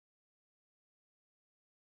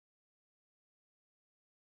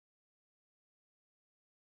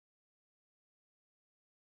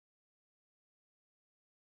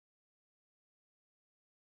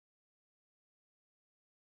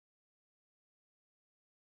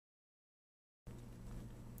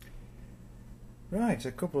Right,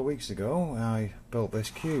 a couple of weeks ago I built this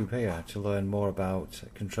cube here to learn more about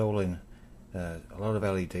controlling a lot of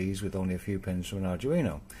LEDs with only a few pins from an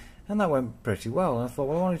Arduino, and that went pretty well. And I thought,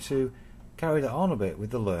 well, I wanted to carry that on a bit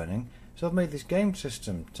with the learning, so I've made this game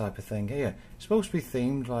system type of thing here. It's supposed to be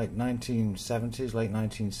themed like 1970s, late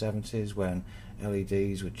 1970s, when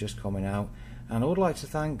LEDs were just coming out, and I would like to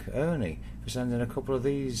thank Ernie for sending a couple of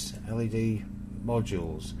these LED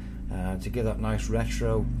modules to give that nice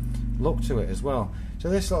retro look to it as well. So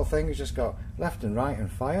this little thing has just got left and right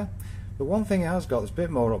and fire, but one thing it has got that's a bit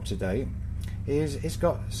more up to date is it's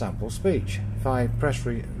got sample speech. If I press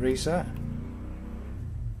reset,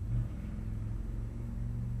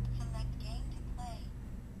 select game to play.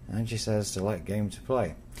 and she says select game to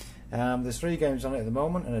play. There's 3 games on it at the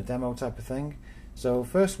moment and a demo type of thing. So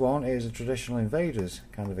first one is a traditional invaders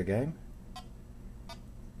kind of a game.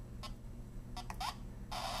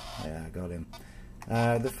 Yeah, I got him.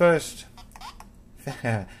 The first,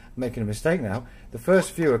 making a mistake now, the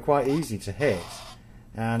first few are quite easy to hit,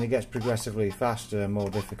 and it gets progressively faster and more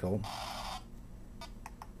difficult.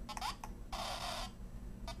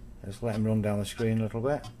 Just let him run down the screen a little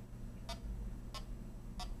bit.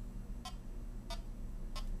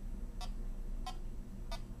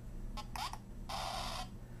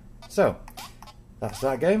 So, that's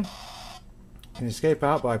that game. You can escape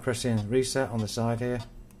out by pressing reset on the side here.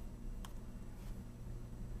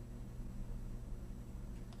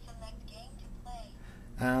 Select game to play.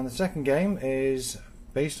 And the second game is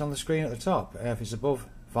based on the screen at the top. If it's above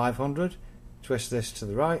 500, twist this to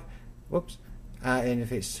the right, whoops, and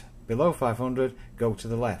if it's below 500, go to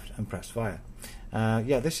the left and press fire.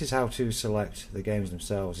 Yeah, this is how to select the games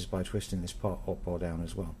themselves, is by twisting this pot up or down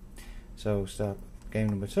as well. So start game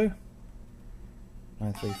number 2.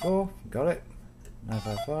 934, got it.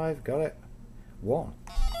 955, got it. 1,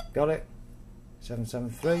 got it.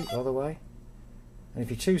 773, other way. And if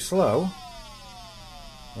you're too slow,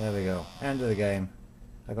 there we go, end of the game.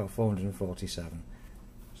 I got 447.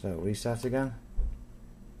 So restart again.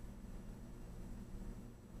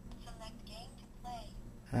 Select game to play.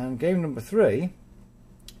 And game number 3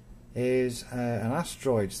 is an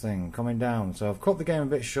asteroids thing coming down. So I've cut the game a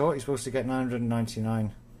bit short. You're supposed to get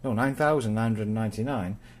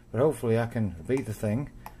 9,999, but hopefully I can beat the thing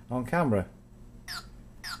on camera.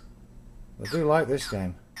 I do like this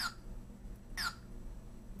game.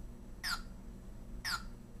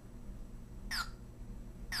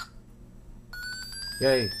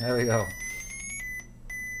 Yay, there we go.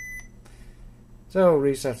 So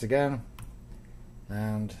reset again,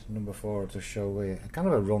 and number 4 to show you kind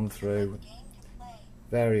of a run through Game to play.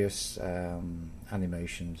 various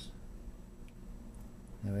animations.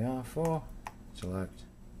 There we are, 4, select.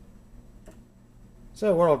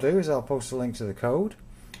 So what I'll do is I'll post a link to the code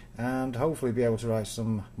and hopefully be able to write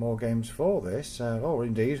some more games for this, or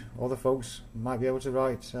indeed other folks might be able to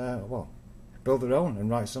write, well, build their own and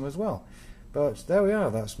write some as well. But there we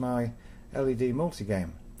are, that's my LED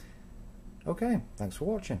multi-game. Okay, thanks for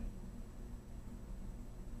watching.